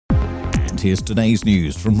And here's today's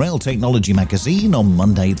news from Rail Technology Magazine on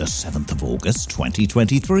Monday the 7th of August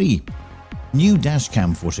 2023. New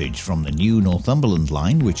dashcam footage from the new Northumberland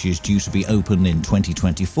line, which is due to be open in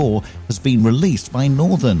 2024, has been released by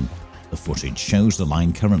Northern. The footage shows the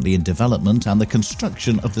line currently in development and the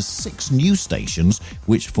construction of the 6 new stations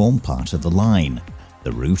which form part of the line.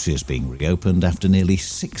 The route is being reopened after nearly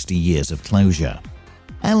 60 years of closure.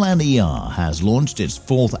 LNER has launched its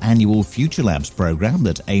 4th annual Future Labs program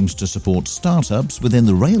that aims to support startups within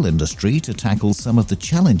the rail industry to tackle some of the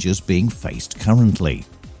challenges being faced currently.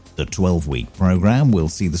 The 12-week program will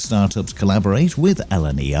see the startups collaborate with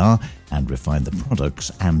LNER and refine the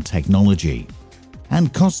products and technology.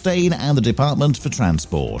 And Costain and the Department for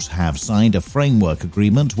Transport have signed a framework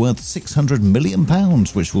agreement worth £600 million,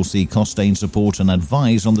 which will see Costain support and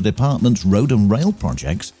advise on the department's road and rail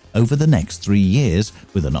projects over the next 3 years,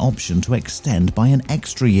 with an option to extend by an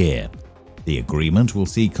extra year. The agreement will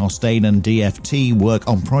see Costain and DFT work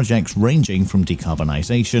on projects ranging from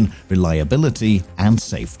decarbonisation, reliability and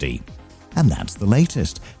safety. And that's the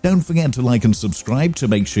latest. Don't forget to like and subscribe to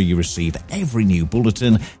make sure you receive every new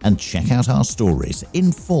bulletin, and check out our stories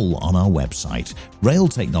in full on our website,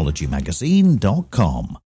 railtechnologymagazine.com.